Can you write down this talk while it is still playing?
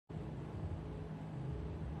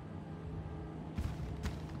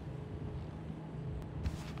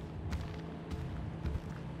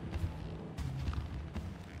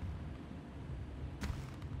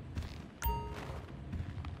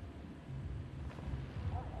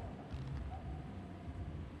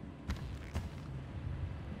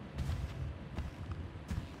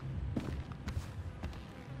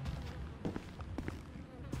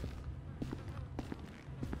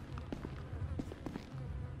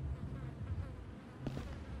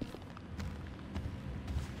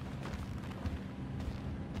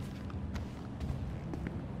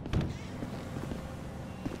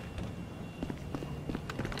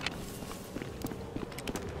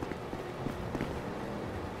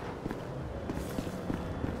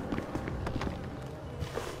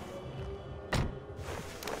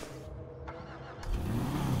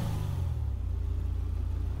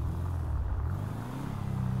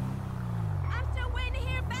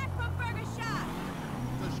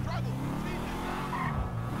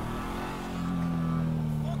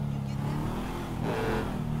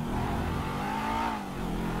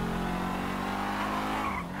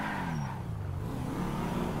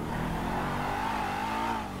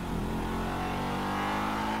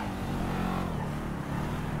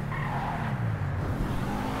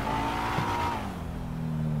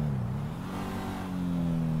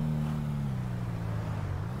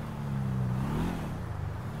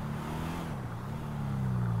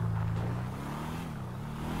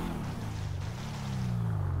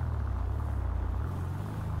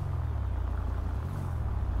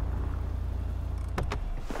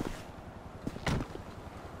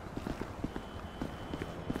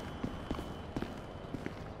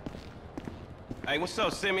Hey, what's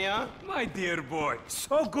up, Simeon? My dear boy,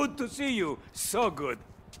 so good to see you. So good.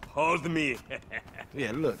 Hold me.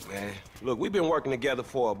 Yeah, look, man. Look, we've been working together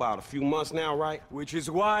for about a few months now, right? Which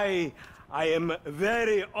is why I am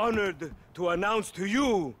very honored to announce to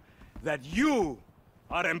you that you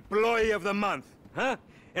are Employee of the Month. Huh?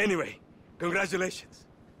 Anyway, congratulations.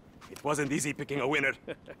 It wasn't easy picking a winner.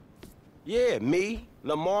 Yeah, me,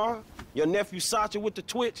 Lamar, your nephew Sacha with the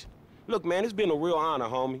Twitch. Look, man, it's been a real honor,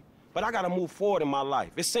 homie. But I gotta move forward in my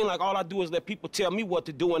life. It seems like all I do is let people tell me what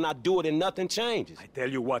to do and I do it and nothing changes. I tell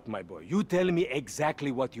you what, my boy. You tell me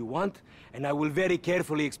exactly what you want, and I will very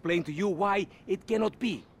carefully explain to you why it cannot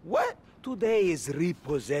be. What? Today is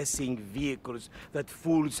repossessing vehicles that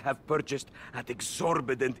fools have purchased at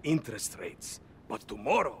exorbitant interest rates. But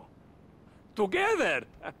tomorrow, together,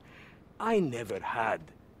 I never had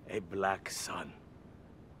a black son.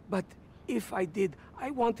 But if I did,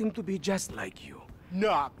 I want him to be just like you.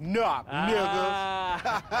 Knock, knock, niggas.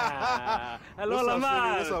 Hello,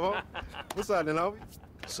 Lamar. What's up, homie? What's up, then, homie?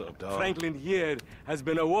 What's up, dog? Franklin here has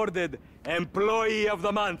been awarded Employee of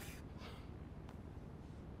the Month.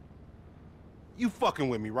 You fucking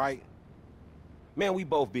with me, right? Man, we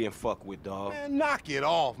both being fucked with, dog. Man, knock it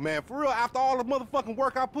off, man. For real, after all the motherfucking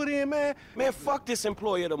work I put in, man. Man, fuck this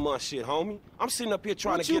Employee of the Month shit, homie. I'm sitting up here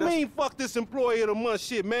trying to get us... What you mean, fuck this Employee of the Month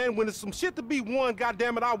shit, man? When there's some shit to be won,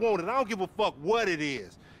 goddammit, I want it. I don't give a fuck what it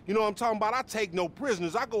is. You know what I'm talking about? I take no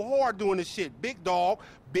prisoners. I go hard doing this shit. Big dog,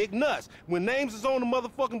 big nuts. When names is on the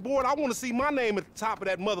motherfucking board, I want to see my name at the top of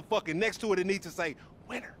that motherfucking. Next to it, it needs to say,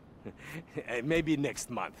 winner. Maybe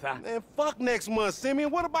next month, huh? Man, fuck next month,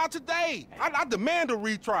 Simeon. What about today? I demand a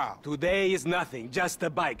retrial. Today is nothing, just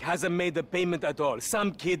a bike. Hasn't made a payment at all.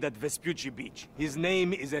 Some kid at Vespucci Beach. His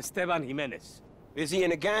name is Esteban Jimenez. Is he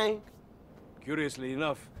in the gang? Curiously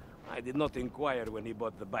enough, I did not inquire when he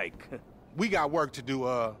bought the bike. We got work to do,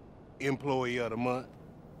 Employee of the Month.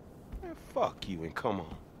 Man, fuck you and come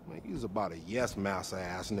on. Man, you's about a yes-mouse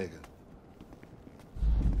ass nigga.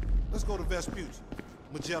 Let's go to Vespucci.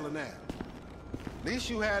 Magellan Ave. At least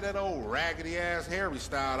you had that old raggedy-ass Harry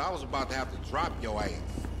style. I was about to have to drop your ass.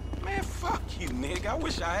 Man, fuck you, nigga. I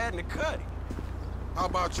wish I hadn't cut it. How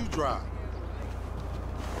about you drive?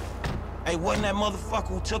 Hey, wasn't that motherfucker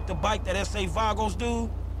who took the bike, that S.A. Vagos dude?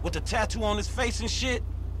 With the tattoo on his face and shit?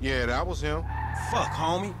 Yeah, that was him. Fuck,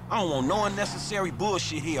 homie. I don't want no unnecessary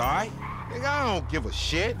bullshit here, all right? Nigga, I don't give a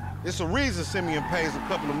shit. It's a reason Simeon pays a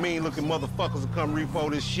couple of mean-looking motherfuckers to come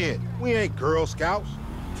repo this shit. We ain't Girl Scouts.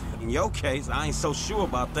 In your case, I ain't so sure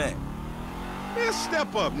about that. Man,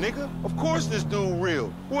 step up, nigga. Of course this dude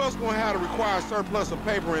real. Who else gonna have the required surplus of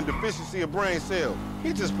paper and deficiency of brain cells?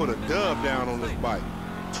 He just put a dub down on this bike.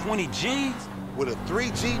 20 G's? With a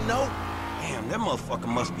 3G note? Damn, that motherfucker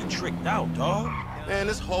must be tricked out, dog. Man,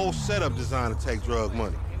 this whole setup designed to take drug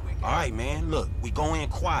money. All right, man, look, we go in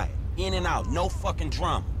quiet. In and out, no fucking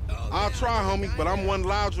drama. I'll try, homie, but I'm one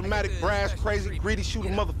loud, dramatic, brass, crazy, greedy, shoot a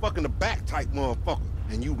motherfucker in the back type motherfucker.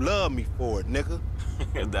 And you love me for it, nigga.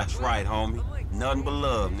 That's right, homie. Nothing but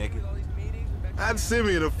love, nigga. That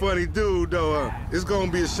Simeon a funny dude, though. It's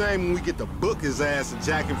gonna be a shame when we get to book his ass and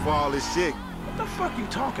jack him for all this shit. What the fuck you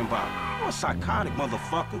talking about? You're a psychotic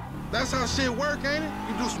motherfucker. That's how shit work, ain't it?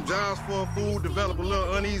 You do some jobs for a fool, develop a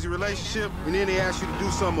little uneasy relationship, and then they ask you to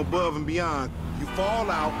do something above and beyond. You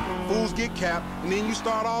fall out, fools get capped, and then you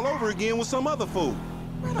start all over again with some other fool.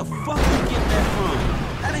 Where the fuck you get that from?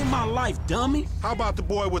 That ain't my life, dummy. How about the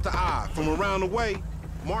boy with the eye from around the way?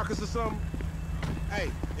 Marcus or something?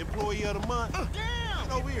 Hey, Employee of the Month. Damn!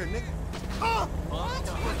 Get over here, nigga.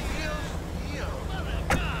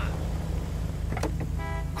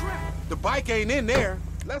 Crap. The bike ain't in there.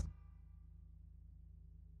 Let's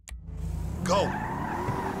go.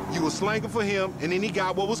 You was slanging for him, and then he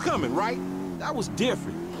got what was coming, right? That was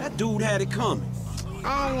different. That dude had it coming.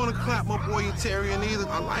 I don't want to clap my boy Itarian either.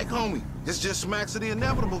 I like homie. It's just smacks of the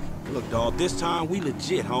inevitable. Look, dawg, this time we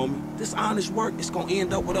legit, homie. This honest work is gonna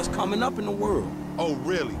end up with us coming up in the world. Oh,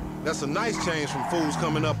 really? That's a nice change from fools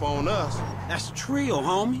coming up on us. That's trill,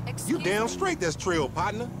 homie. You damn straight that's trill,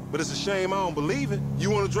 partner. But it's a shame I don't believe it.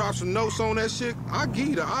 You want to drop some notes on that shit? I'll give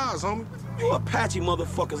you the odds, homie. You Apache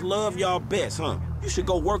motherfuckers love y'all best, huh? You should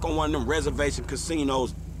go work on one of them reservation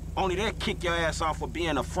casinos. Only they'll kick your ass off for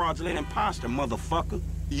being a fraudulent imposter, motherfucker.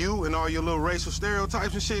 You and all your little racial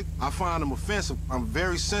stereotypes and shit, I find them offensive. I'm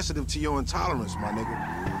very sensitive to your intolerance, my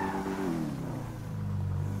nigga.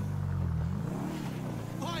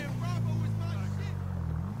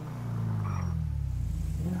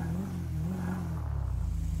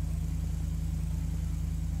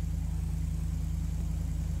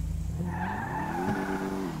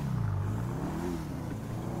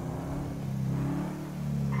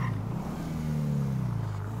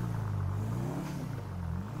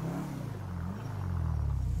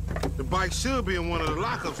 bike should be in one of the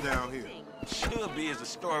lockups down here. Should be is the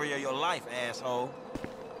story of your life, asshole.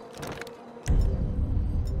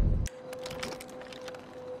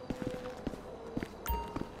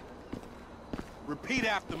 Repeat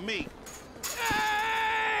after me.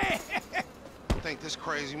 Hey! I think this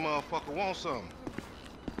crazy motherfucker wants something.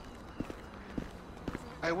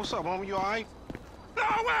 Hey, what's up, homie? You all right? No,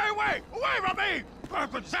 wait from me!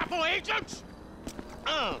 Purple Zapple agents!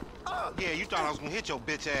 Yeah, you thought I was gonna hit your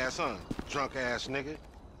bitch ass, huh? Drunk ass nigga.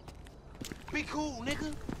 Be cool,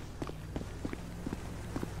 nigga.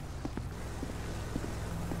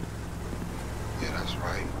 Yeah, that's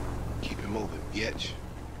right. Keep it moving, bitch.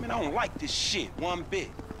 Man, I don't like this shit one bit.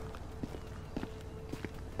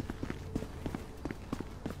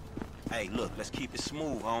 Hey, look, let's keep it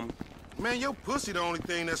smooth, homie. Man, your pussy the only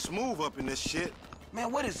thing that's smooth up in this shit.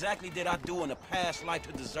 Man, what exactly did I do in a past life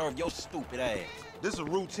to deserve your stupid ass? This a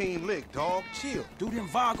routine lick, dog. Chill. Do them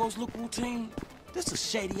Vagos look routine? This a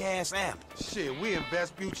shady-ass alley. Shit, we in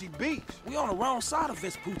Vespucci Beach. We on the wrong side of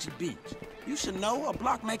Vespucci Beach. You should know a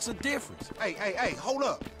block makes a difference. Hey, hold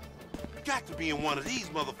up. Got to be in one of these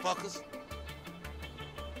motherfuckers.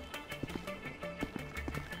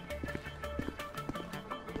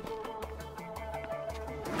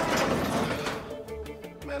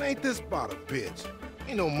 Man, ain't this about a bitch?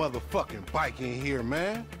 Ain't no motherfucking bike in here,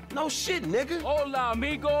 man. No shit, nigga. Hola,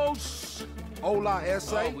 amigos. Hola,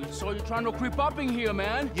 S.A. We saw you trying to creep up in here,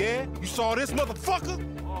 man. Yeah? You saw this motherfucker?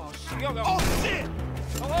 Oh, shit. Oh, shit!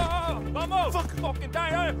 Vamos! Fucking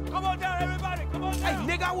down. Come on down, everybody. Come on down.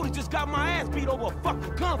 Hey, nigga, I would've just got my ass beat over a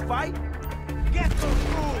fucking gunfight. Get those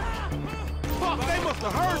fools! Fuck, they must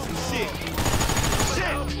have heard some shit.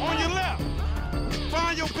 Shit, on your left.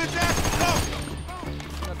 Find your bitch ass and cover.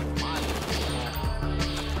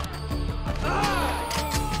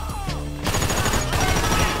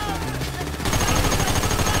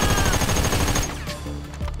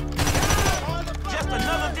 Just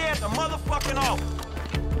another day at the motherfucking office.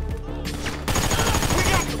 We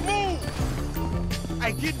got to move!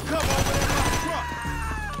 Hey, get in cover over there by the truck.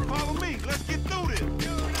 Follow me, let's get through this.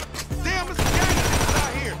 Damn, it's a gang of niggas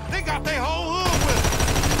out here. They got their whole hood with them.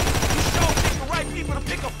 You sure pick the right people to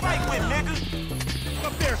pick a fight with, nigga.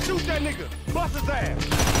 Up there, shoot that nigga. Bust his ass.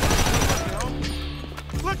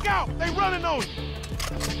 Look out, they running on you.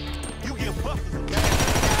 You get busted some gas.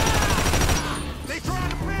 They trying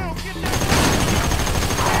to build, get that.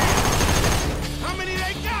 How many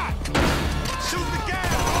they got? Shoot the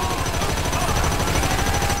gas.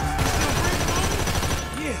 Still breathing on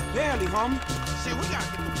me? Yeah, barely, homie. Shit, we gotta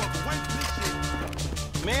get the fuck away from this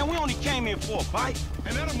shit. Man, we only came here for a bite.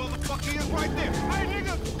 And that motherfucker is right there. Hey,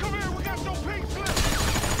 nigga, come here, we got your pink slip.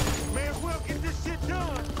 Man, we'll get this shit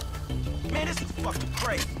done. Man, this is fucking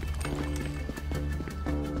crazy.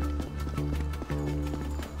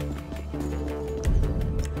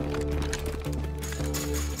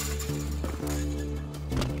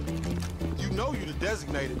 You know you the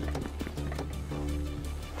designated.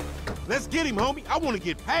 Let's get him, homie. I want to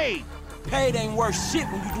get paid. Paid ain't worth shit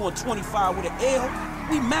when you doing 25 with an L.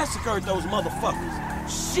 We massacred those motherfuckers.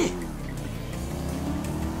 Shit.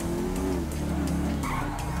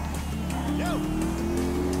 Yo.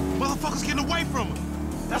 Motherfuckers getting away from him.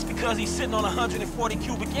 That's because he's sitting on 140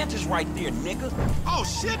 cubic inches right there, nigga. Oh,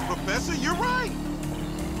 shit, Professor, you're right.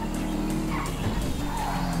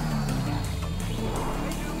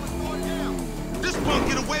 This punk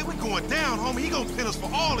get away, we going down, homie. He gonna pin us for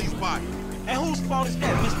all these bodies. And whose fault is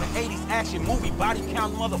that, Mr. 80s action movie body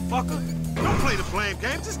count motherfucker? Don't play the blame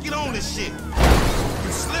game, just get on this shit.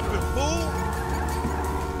 You slipping, fool.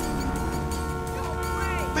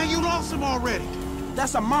 Man, you lost him already.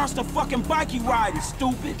 That's a monster fucking bike you riding,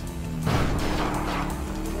 stupid.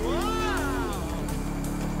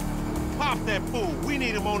 Pop that fool. We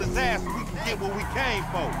need him on his ass so we can get what we came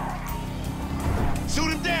for.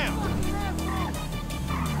 Shoot him down.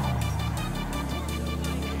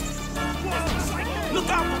 Look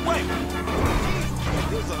out the way.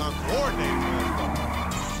 This is an uncoordinated motherfucker.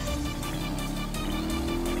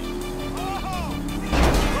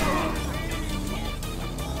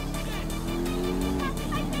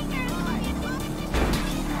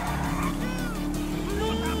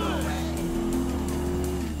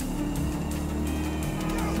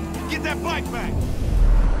 Get that bike back.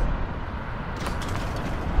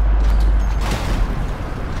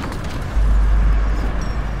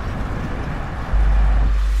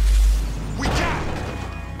 We got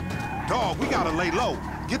it. Dog, we gotta lay low.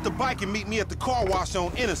 Get the bike and meet me at the car wash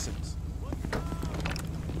on Innocence.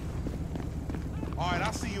 All right,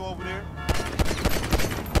 I'll see you over there.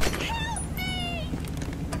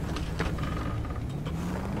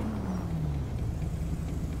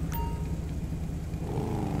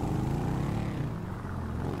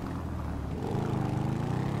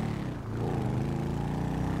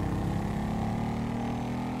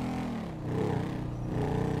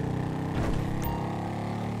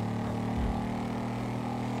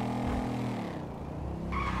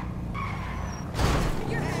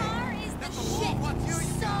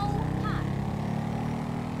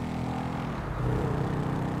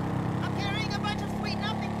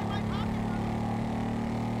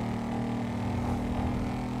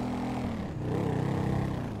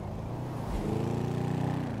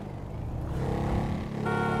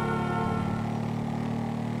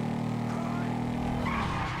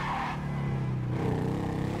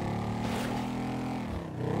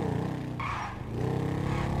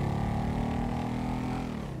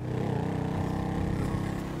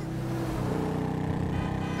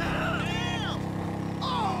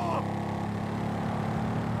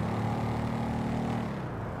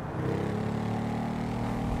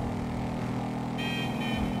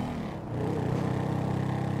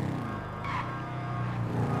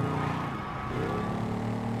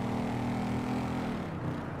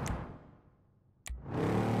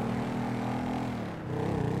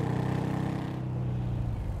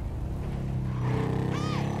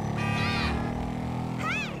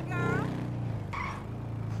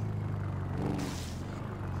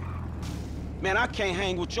 Man, I can't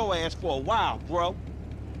hang with your ass for a while, bro.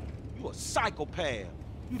 You a psychopath.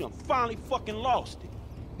 You done finally fucking lost it.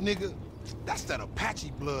 Nigga, that's that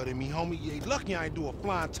Apache blood in me, homie. You ain't lucky I ain't do a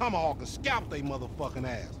flying tomahawk and scalp they motherfucking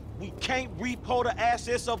ass. We can't repo the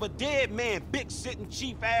assets of a dead man, big sitting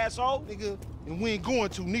chief asshole. Nigga, and we ain't going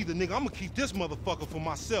to neither, nigga. I'ma keep this motherfucker for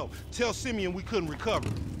myself. Tell Simeon we couldn't recover.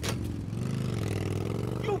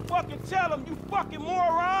 You fucking tell him, you fucking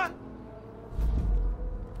moron!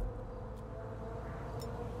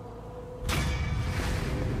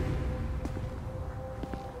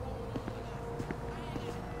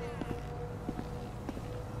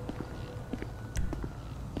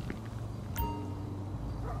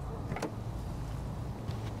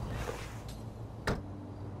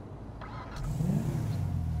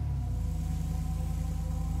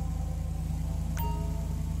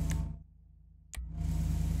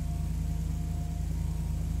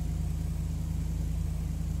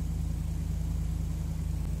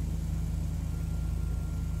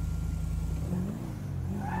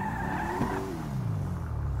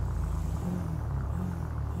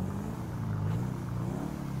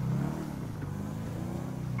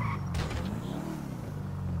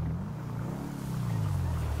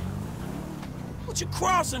 What you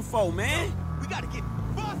crossing for, man? We gotta get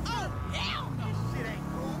fucked. Oh, hell no. This shit ain't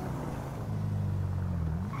cool.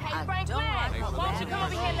 Hey, Franklin, won't you come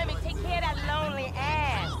over here and let me take care of that lonely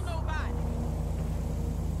ass? Hell nobody.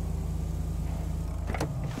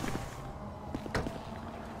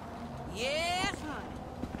 Yes, honey.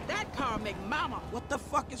 That car make mama. What the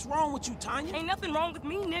fuck is wrong with you, Tanya? Ain't nothing wrong with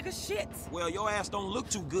me, nigga. Shit. Well, your ass don't look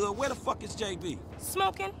too good. Where the fuck is JB?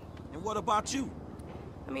 Smoking. And what about you?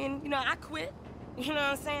 I mean, you know, I quit. You know what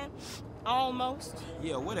I'm saying? Almost.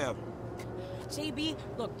 Yeah, whatever. JB,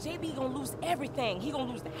 look, JB gonna lose everything. He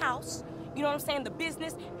gonna lose the house, you know what I'm saying, the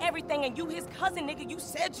business, everything, and you his cousin, nigga. You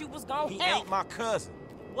said you was gonna He help. ain't my cousin.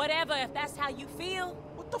 Whatever, if that's how you feel.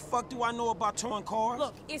 What the fuck do I know about towing cars?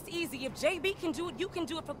 Look, it's easy. If JB can do it, you can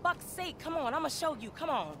do it, for fuck's sake. Come on, I'ma show you. Come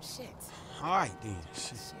on, shit. All right, then.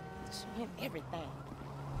 Shit. Show him everything.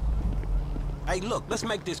 Hey, look, let's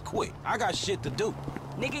make this quick. I got shit to do.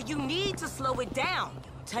 Nigga, you need to slow it down.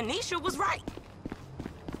 Tanisha was right.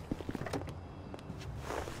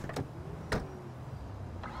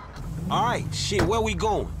 All right, shit, where we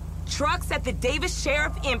going? Trucks at the Davis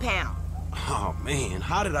Sheriff Impound. Oh, man,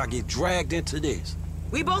 how did I get dragged into this?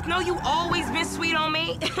 We both know you always been sweet on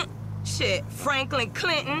me. Shit, Franklin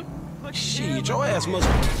Clinton. Shit, your ass must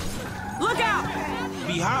Look out!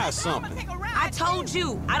 be high or something. I told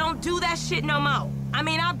you, I don't do that shit no more. I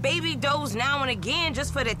mean, I baby doze now and again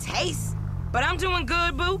just for the taste. But I'm doing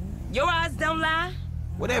good, boo. Your eyes don't lie.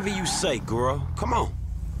 Whatever you say, girl. Come on.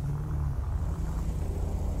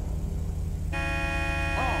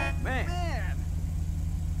 Oh, man.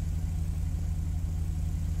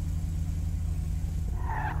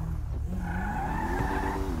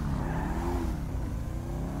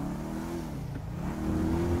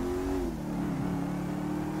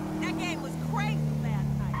 That game was crazy last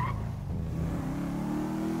night.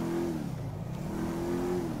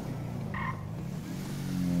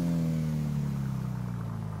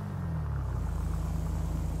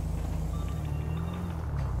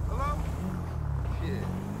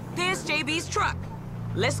 There's JB's truck.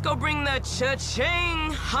 Let's go bring the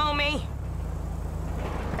cha-ching, homie.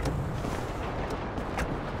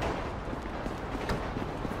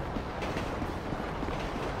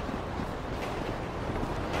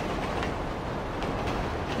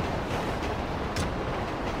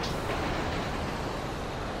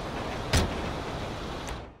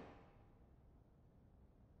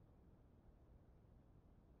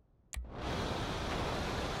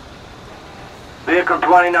 Vehicle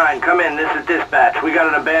 29, come in. This is dispatch. We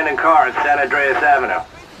got an abandoned car at San Andreas Avenue.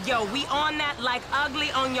 Yo, we on that like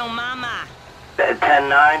ugly on your mama.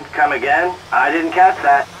 10-9, come again? I didn't catch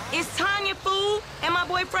that. It's Tanya, fool, and my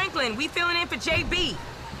boy Franklin. We filling in for JB.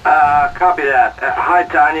 Copy that. Hi,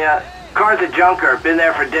 Tanya. Car's a junker. Been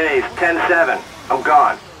there for days. 10-7. I'm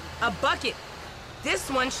gone. A bucket.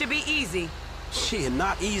 This one should be easy. Shit,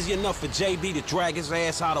 not easy enough for JB to drag his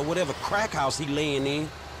ass out of whatever crack house he laying in.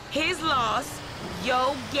 His loss,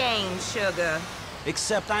 your gain, sugar.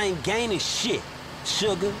 Except I ain't gaining shit,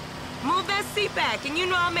 sugar. Move that seat back, and you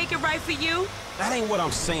know I'll make it right for you. That ain't what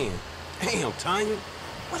I'm saying. Damn, Tanya.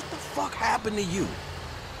 What the fuck happened to you?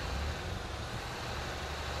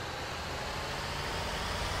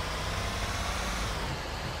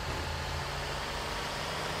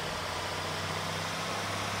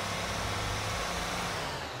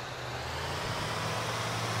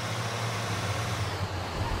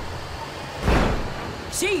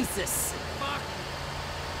 Jesus.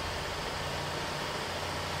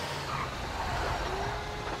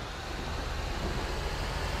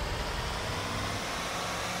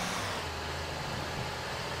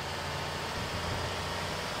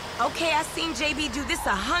 Okay, I seen JB do this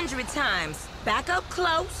 100 times. Back up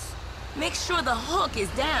close. Make sure the hook is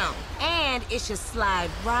down. And it should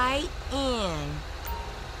slide right in.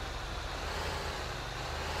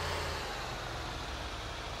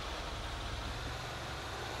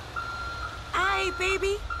 Aight,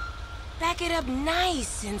 baby. Back it up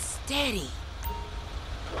nice and steady.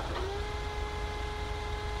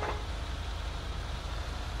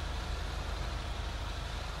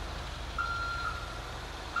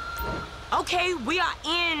 Okay, we are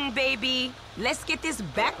in, baby. Let's get this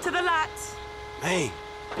back to the lot. Hey,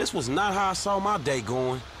 this was not how I saw my day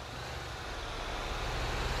going.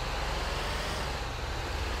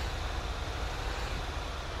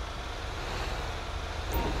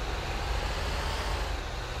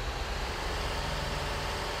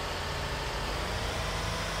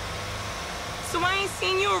 So I ain't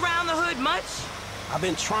seen you around the hood much? I've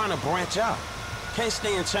been trying to branch out. Can't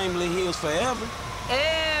stay in Chamberlain Hills forever.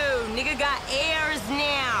 Oh, nigga got airs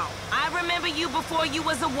now. I remember you before you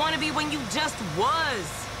was a wannabe when you just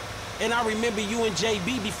was. And I remember you and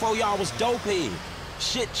JB before y'all was dopehead.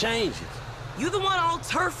 Shit changes. You the one all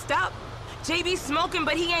turfed up. JB smoking,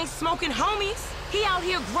 but he ain't smoking homies. He out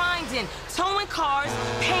here grinding, towing cars,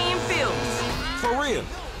 paying bills. For real.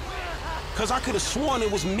 Cause I could've sworn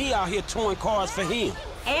it was me out here towing cars for him.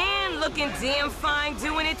 And looking damn fine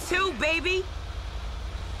doing it too, baby.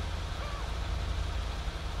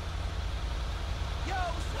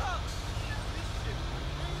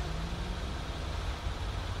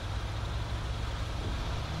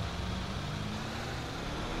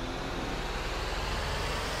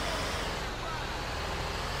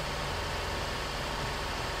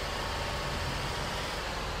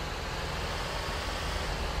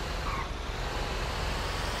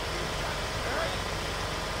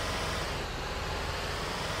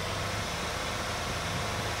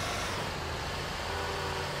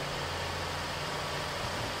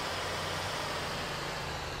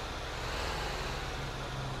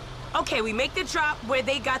 Okay, we make the drop where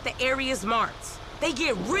they got the areas marked. They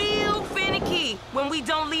get real finicky when we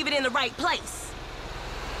don't leave it in the right place.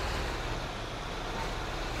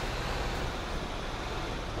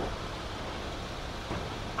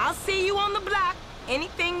 I'll see you on the block.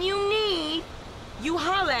 Anything you need, you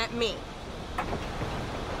holler at me.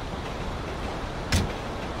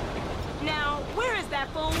 Now, where is that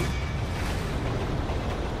fool?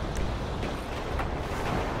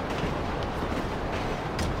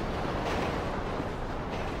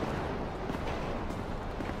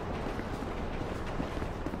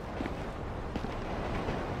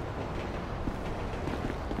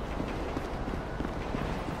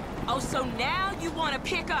 Oh, so now you want to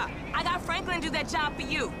pick up. I got Franklin do that job for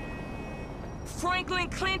you. Franklin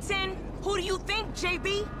Clinton? Who do you think,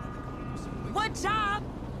 JB? What job?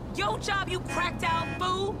 Your job you cracked out,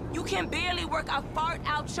 fool. You can barely work a fart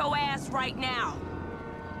out your ass right now.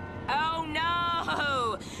 Oh,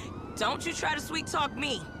 no. Don't you try to sweet talk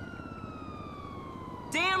me.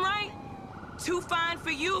 Damn right. Too fine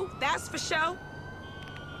for you, that's for sure.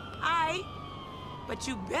 Aight. But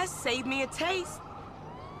you best save me a taste.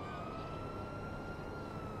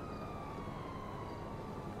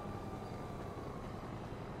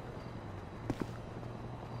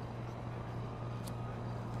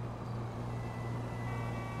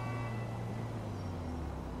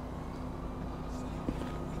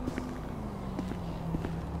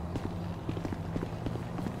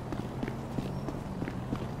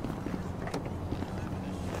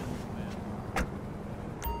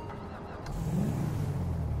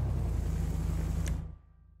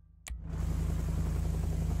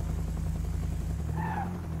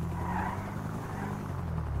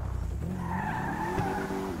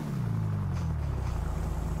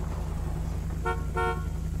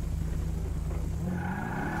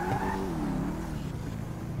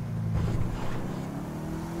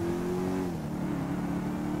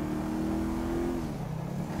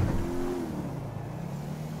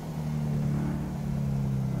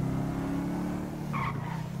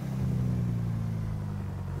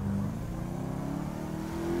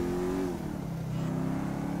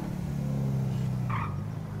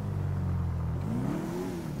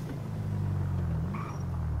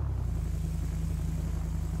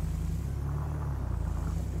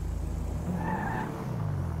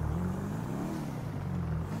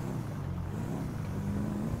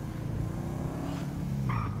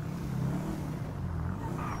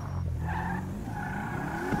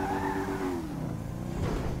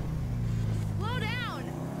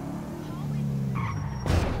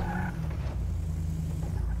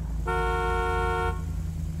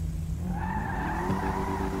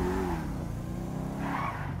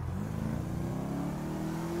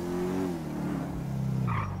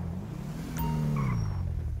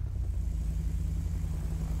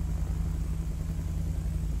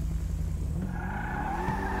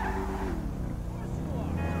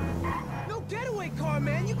 getaway car,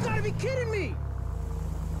 man. You gotta be kidding me.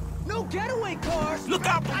 No getaway cars. Look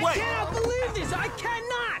out the way. I cannot believe this. I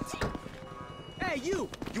cannot. Hey, you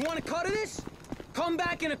want a cut of this? Come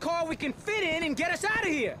back in a car we can fit in and get us out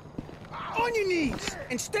of here. On your knees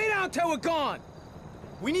and stay down till we're gone.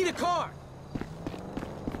 We need a car.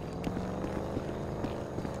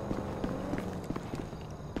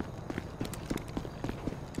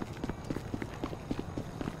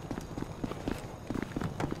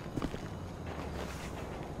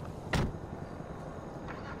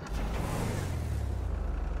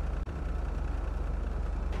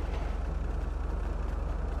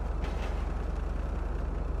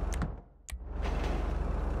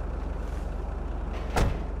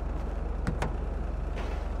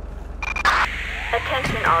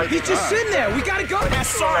 Attention all He's just sitting there. We gotta go.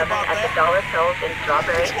 Sorry about at the that. Dollar Pills in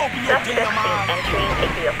Strawberry. You open your Suspect damn seen eyes. entering a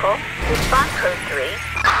vehicle. Response code 3.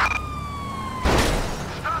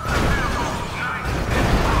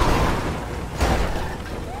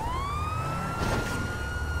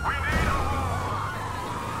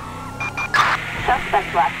 Suspect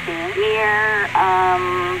last seen near a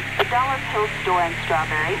Dollar Pill store in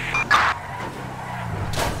Strawberry.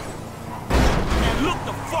 And look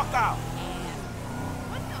the fuck out.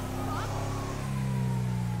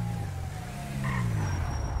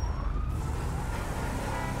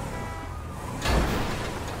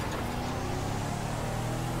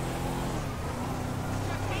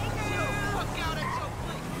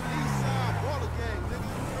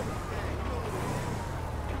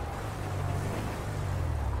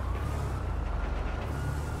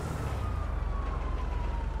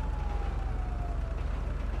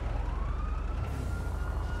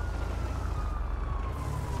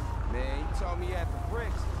 Man, you told me you had the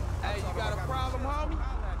bricks. Hey, you got a problem, homie?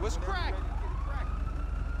 What's cracking? I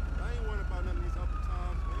ain't worried about none of these other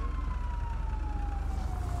times, man.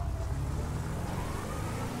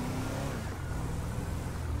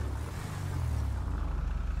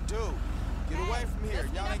 Dude, get away from here.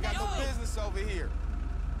 Y'all ain't got no business over here.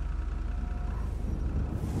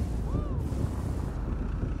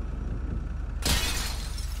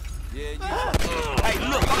 Yeah, yeah. Hey,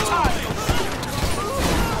 look, I'm tired of your shit.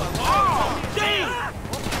 Oh, damn!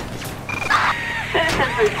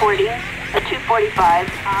 Citizens reporting a 245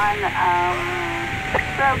 on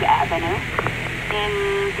Rogue Avenue in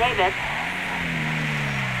Davis.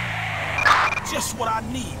 Just what I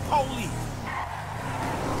need, police.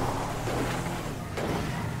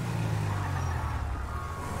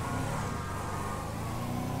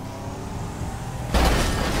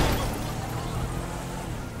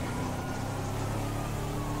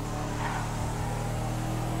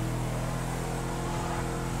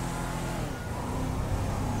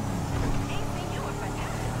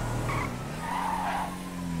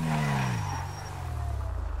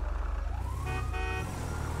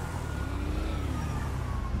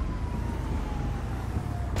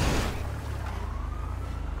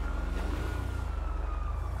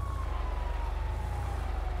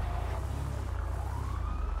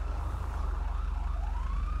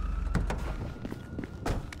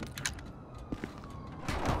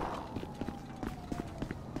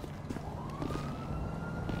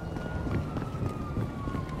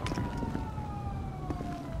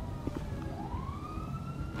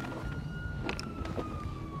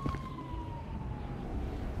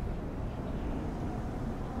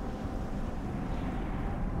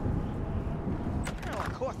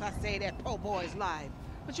 Of course I say that po' boy's live.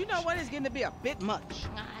 But you know what? It's getting to be a bit much.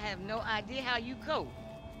 I have no idea how you cope.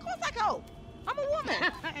 Of course I go. I'm a woman.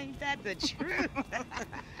 Ain't that the truth?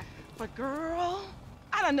 But girl,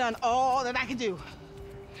 I done all that I can do.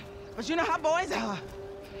 But you know how boys are.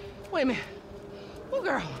 Wait a minute. Oh,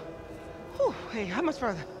 girl. Whew, hey, how much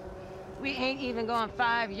further? We ain't even gone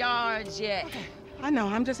 5 yards yet. Okay, I know.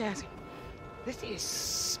 I'm just asking. This is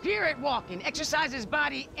spirit walking. Exercises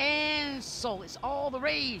body and soul. It's all the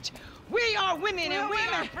rage. We are women and we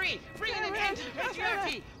are free. Bring an end to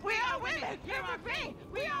patriarchy. We are women. Hear our pain.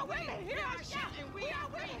 We are women. Hear our shout. And we are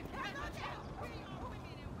women.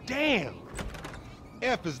 Damn.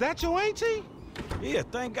 F, is that your auntie? Yeah,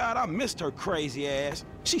 thank God I missed her crazy ass.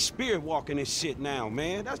 She's spirit walking this shit now,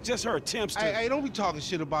 man. That's just her attempts to... Hey, don't be talking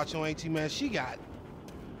shit about your auntie, man. She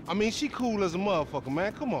cool as a motherfucker,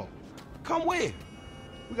 man. Come on. Come where?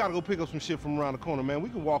 We gotta go pick up some shit from around the corner, man. We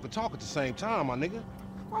can walk and talk at the same time, my nigga.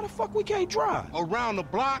 Why the fuck we can't drive? Around the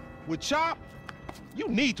block with Chop? You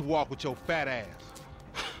need to walk with your fat ass.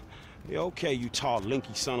 Yeah, okay, you tall,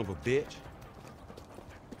 linky son of a bitch.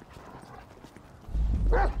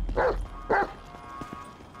 Come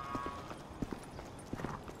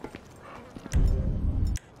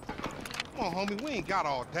on, homie. We ain't got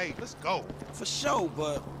all day. Let's go. For sure,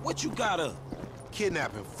 but what you got up?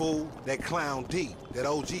 Kidnapping, fool. That clown D. That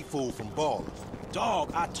OG fool from Ballers.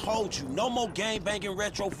 Dog, I told you, no more gang-banging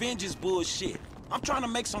retro vengeance bullshit. I'm trying to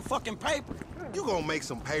make some fucking paper. You gonna make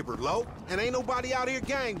some paper, Lo. And ain't nobody out here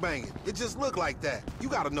gang-banging. It just look like that. You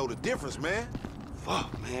gotta know the difference, man.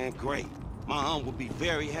 Fuck, man, great. My aunt will be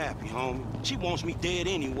very happy, homie. She wants me dead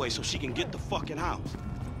anyway so she can get the fucking house.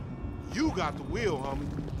 You got the wheel, homie.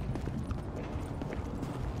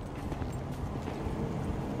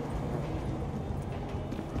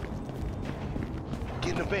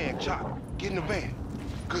 Get in the van, Chop. Get in the van.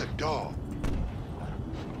 Good dog.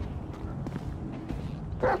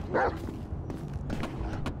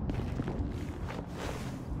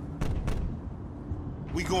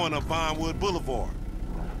 We going up Vinewood Boulevard.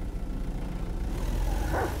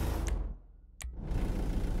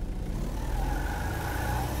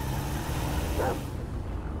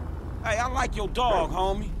 Hey, I like your dog,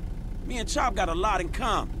 homie. Me and Chop got a lot in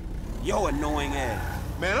common. Yo annoying ass.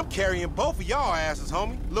 Man, I'm carrying both of y'all asses,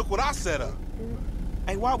 homie. Look what I set up.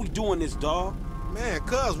 Hey, why we doing this, dog? Man,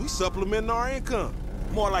 cuz we supplementing our income.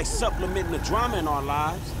 More like supplementing the drama in our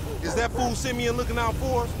lives. Is that fool Simeon looking out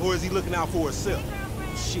for us, or is he looking out for himself?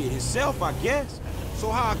 Shit, himself, I guess.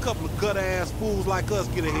 So how a couple of gutter-ass fools like us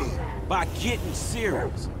get ahead? By getting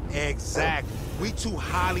serious. Exactly. We two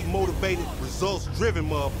highly motivated, results-driven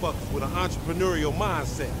motherfuckers with an entrepreneurial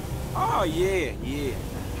mindset. Oh, yeah.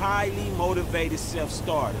 Highly motivated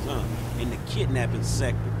self-starters, huh? In the kidnapping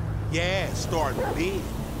sector. Yeah, starting big.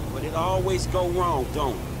 But it always go wrong,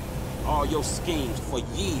 don't it? All your schemes for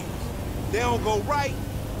years. They don't go right,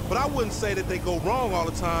 but I wouldn't say that they go wrong all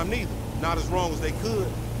the time, neither. Not as wrong as they could.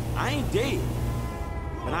 I ain't dead,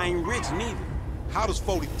 but I ain't rich neither. How does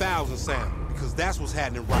 40,000 sound? Because that's what's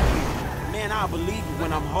happening right here. Man, I believe it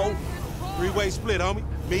when I'm hoping. Three-way split, homie.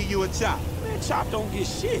 Me, you, and Chop. Man, Chop don't get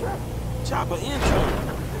shit. Chop an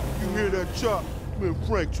intern. You hear that, Chop? Me and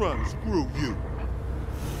Frank trying to screw you.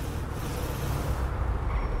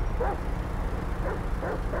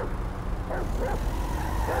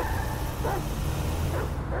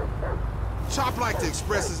 Chop like to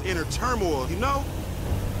express his inner turmoil, you know?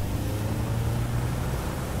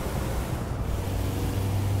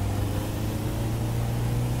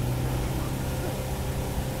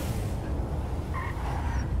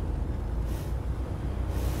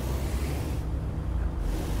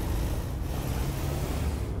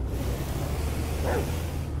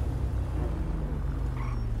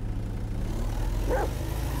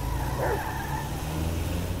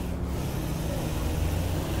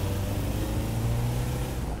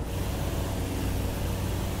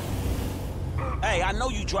 Hey, I know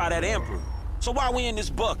you drive that Emperor. So why we in this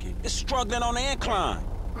bucket? It's struggling on the incline.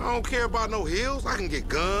 I don't care about no hills. I can get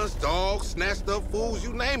guns, dogs, snatched up fools,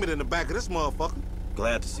 you name it in the back of this motherfucker.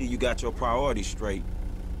 Glad to see you got your priorities straight.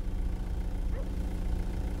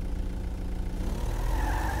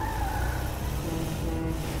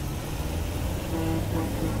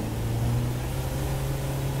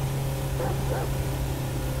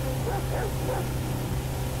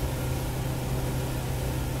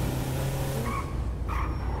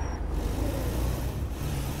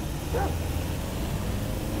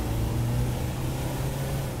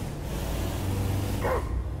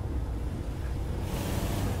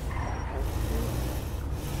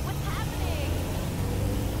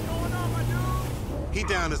 He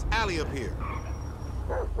down this alley up here.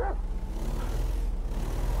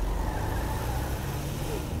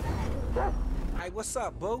 Hey, what's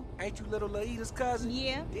up, boo? Ain't you little Laida's cousin?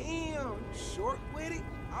 Yeah. Damn, you short with it?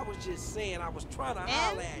 I was just saying I was trying to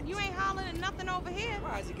holler at you. You ain't hollering at nothing over here.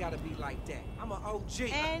 Why's it gotta be like that? I'm an OG.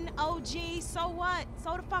 And OG, so what?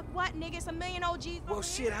 So the fuck what, nigga? It's a million OGs Well, over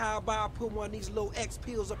shit, here. how about I put one of these little X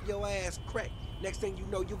pills up your ass crack? Next thing you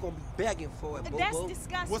know, you're gonna be begging for it, boo-boo. That's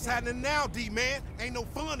disgusting. What's happening now, D-man? Ain't no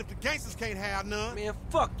fun if the gangsters can't have none. Man,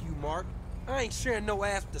 fuck you, Mark. I ain't sharing no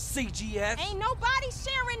ass with the CGF. Ain't nobody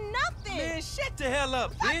sharing nothing. Man, shut the hell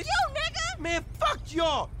up, fuck bitch. you, nigga. Man, fuck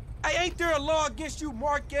y'all. Hey, ain't there a law against you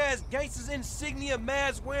mark-ass gangsters, insignia,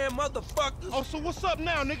 mask-wearing motherfuckers? Oh, so what's up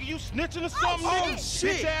now, nigga? You snitching or something, Oh, nigga?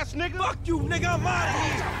 shit. Bitch-ass nigga? Fuck you, nigga. I'm out of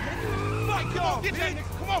here. Fuck Come y'all, on, get that bitch.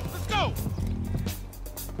 nigga. Come on, let's go.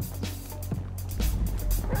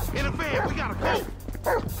 In the van, we gotta go.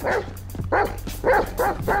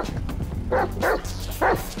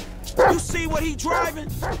 You see what he driving?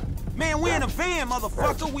 Man, we in a van,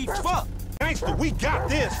 motherfucker. We fucked. Gangster, we got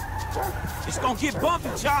this. It's gonna get bumpy,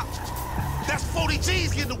 Chop. That's 40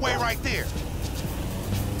 G's getting away right there.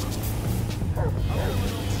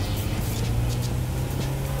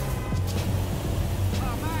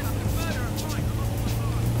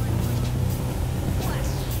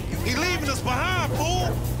 leaving us behind, fool!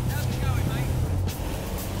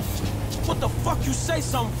 What the fuck you say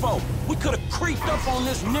something for? We could've creeped up on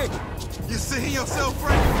this nigga. You seeing yourself,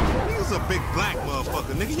 Frank? He was a big black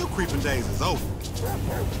motherfucker, nigga. Your creeping days is over.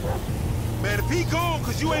 Man, if he gone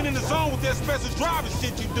cause you ain't in the zone with that special driving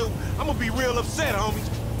shit you do, I'm gonna be real upset, homie.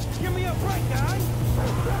 Give me a break, guys.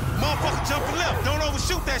 Motherfucker jumping left. Don't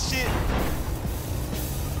overshoot that shit.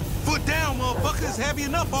 Foot down, motherfucker. It's heavy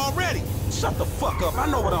enough already. Shut the fuck up. I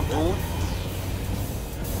know what I'm doing.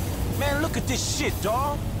 Man, look at this shit,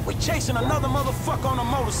 dawg. We chasing another motherfucker on a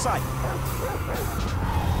motorcycle.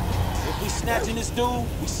 If we snatching this dude,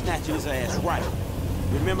 we snatching his ass right.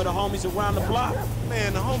 Remember the homies around the block?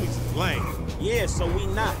 Man, the homies is lame. Yeah, so we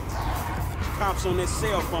not. Cops on their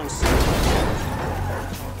cell phone soon.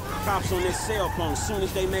 Cops on their cell phone soon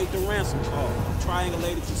as they made the ransom call.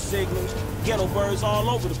 Triangulated for signals. Ghetto birds all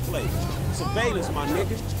over the place. Surveillance, my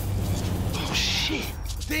nigga. Oh, shit.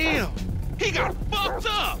 Damn. He got fucked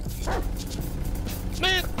up.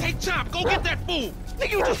 Man, hey, Chop, go get that fool.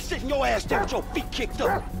 Nigga, you just sitting your ass there with your feet kicked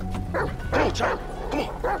up. Come on, Chop. Come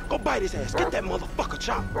on. Go bite his ass. Get that motherfucker,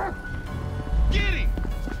 Chop. Get him.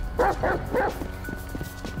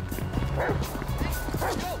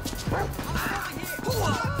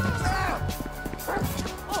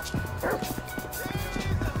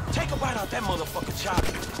 Take a bite out that motherfucker, Chop.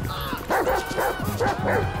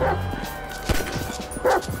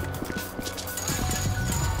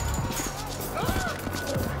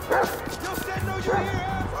 Yo, said no, you here,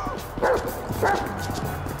 asshole.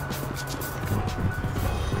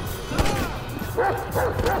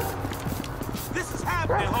 This is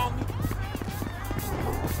happening, homie.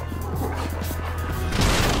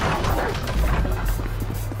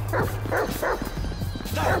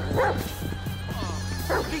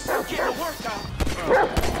 At least I'm getting a workout.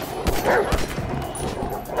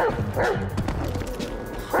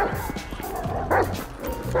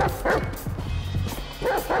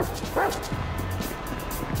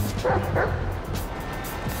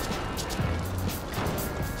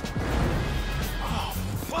 Oh,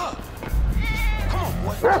 fuck. Come on,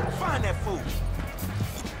 boy. Find that fool.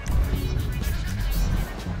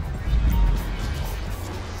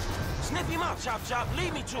 Snip him out, Chop Chop.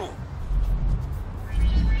 Lead me to him.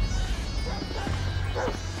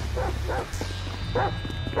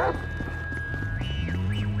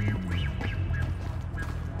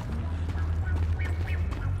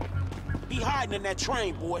 He hiding in that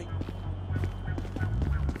train, boy.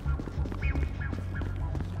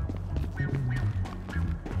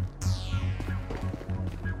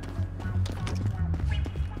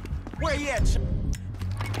 Where he at,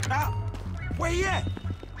 Chop? Where he at?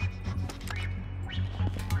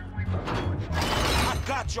 I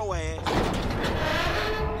got your ass.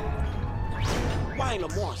 Why ain't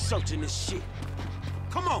Lamar searching this shit?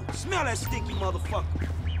 Come on, smell that stinky motherfucker.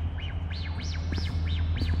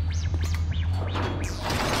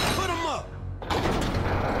 Put him up.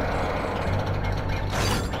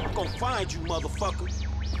 I'm gonna find you, motherfucker.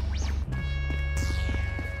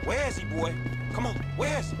 Where is he, boy? Come on,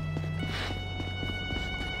 where is he?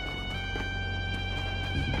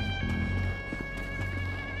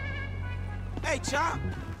 Hey, Chop,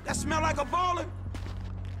 that smell like a baller?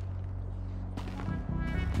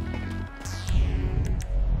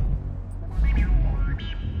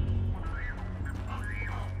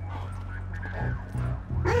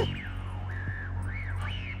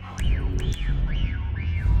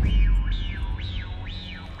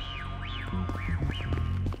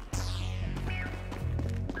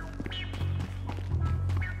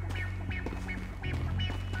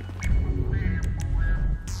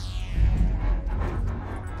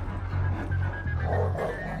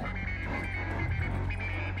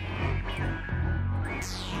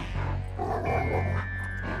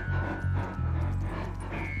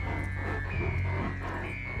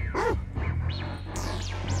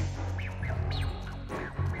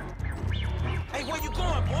 Where you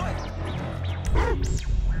going, boy?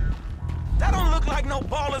 That don't look like no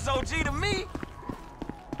baller's OG to me.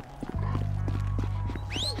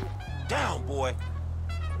 Down, boy.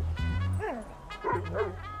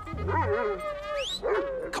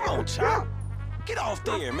 Come on, Chop. Get off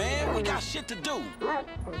there, man. We got shit to do.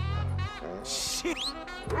 Shit.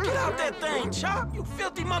 Get out that thing, Chop. You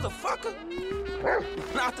filthy motherfucker.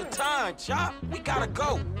 Not the time, Chop. We gotta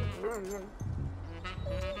go.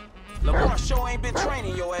 Lamar sure ain't been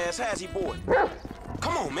training your ass, has he, boy?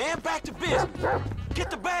 Come on, man, back to business. Get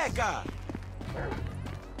the bad guy.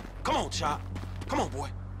 Come on, Chop. Come on, boy.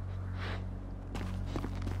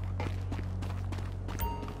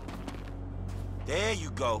 There you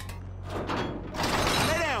go.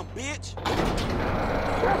 Lay down, bitch.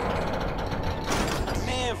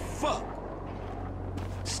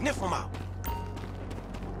 Sniff them out.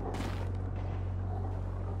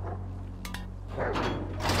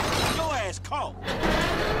 Your ass caught.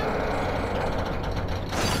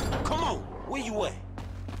 Come on, where you at?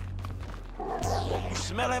 You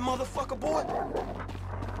smell that motherfucker, boy?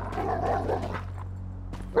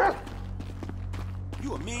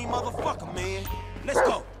 You a mean motherfucker, man. Let's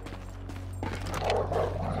go.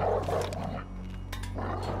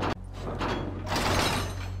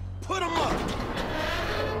 Put him up.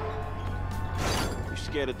 You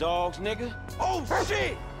scared of dogs, nigga? Oh,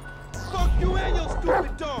 shit! Fuck you and your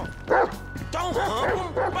stupid dog. Don't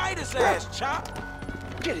hump him. Bite his ass, Chop.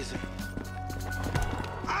 Get his ass.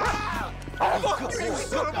 Ah! Fuck you, you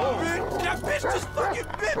son of a bitch! That bitch just fucking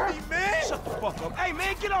bit me, man! Shut the fuck up. Hey,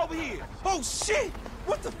 man, get over here. Oh, shit!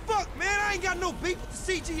 What the fuck, man? I ain't got no beef with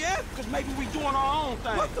the CGF. Because maybe we doing our own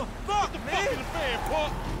thing. What the fuck, man? Fuck the fan,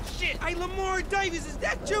 punk. Shit. Hey, Lamar Davis, is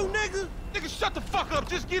that you, nigga? Nigga, shut the fuck up.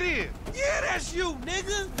 Just get in. Yeah, that's you,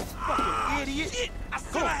 nigga. Fucking idiot. Shit. I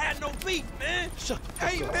said I had no beef, man. Shut the fuck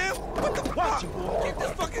Hey, up. man, what the Watch fuck? it, boy. Get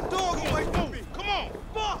this fucking dog away from me. Come on.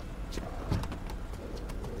 Fuck.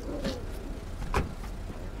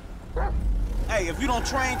 Hey, if you don't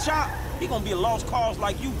train Chop, he gonna be a lost cause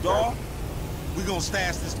like you, dawg. We gonna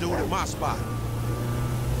stash this dude at my spot.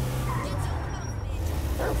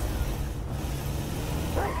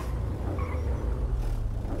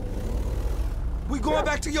 We going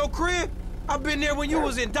back to your crib? I've been there when you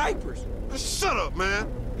was in diapers. Shut up, man.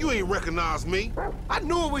 You ain't recognize me. I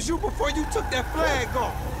knew it was you before you took that flag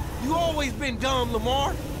off. You always been dumb,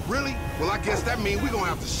 Lamar. Really? Well, I guess that means we gonna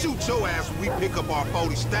have to shoot your ass when we pick up our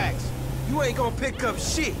 40 stacks. You ain't gonna pick up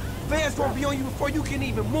shit. Fans gonna be on you before you can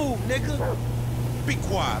even move, nigga. Be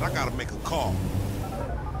quiet. I gotta make a call.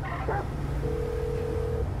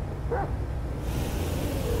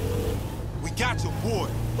 We got your boy.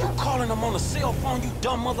 You calling them on a cell phone, you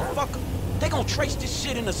dumb motherfucker? They gonna trace this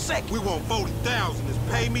shit in a second. We want 40,000. Is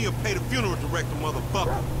pay me or pay the funeral director,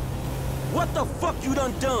 motherfucker. What the fuck you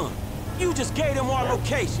done? You just gave them our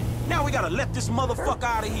location. Now we gotta let this motherfucker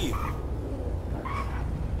out of here.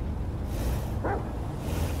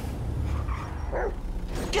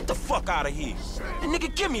 Get the fuck out of here. And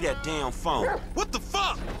nigga, give me that damn phone. What the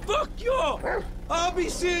fuck? Fuck y'all. I'll be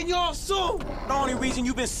seeing y'all soon. The only reason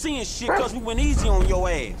you been seeing shit cause we went easy on your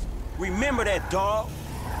ass. Remember that, dog.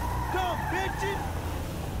 Dumb bitches.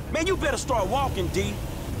 Man, you better start walking, D.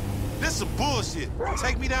 This some bullshit.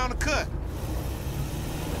 Take me down the cut.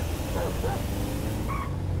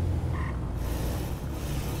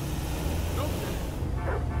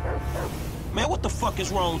 Man, what the fuck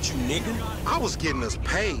is wrong with you, nigga? I was getting us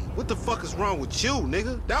paid. What the fuck is wrong with you,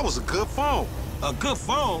 nigga? That was a good phone. A good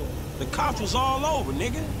phone? The cops was all over,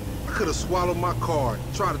 nigga. I could have swallowed my card.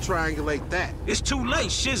 Try to triangulate that. It's too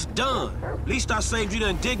late. Shit's done. At least I saved you the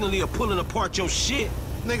indignity of pulling apart your shit.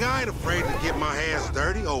 Nigga, I ain't afraid to get my hands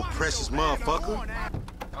dirty, old precious motherfucker.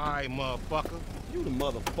 All right, motherfucker. You the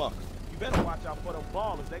motherfucker. You better watch out for them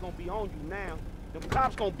ballers. They gonna be on you now. Them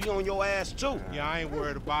cops gonna be on your ass, too. Yeah, I ain't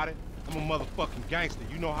worried about it. I'm a motherfucking gangster.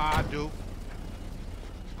 You know how I do.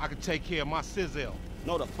 I can take care of my sizzle.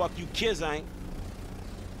 No, the fuck you kids ain't.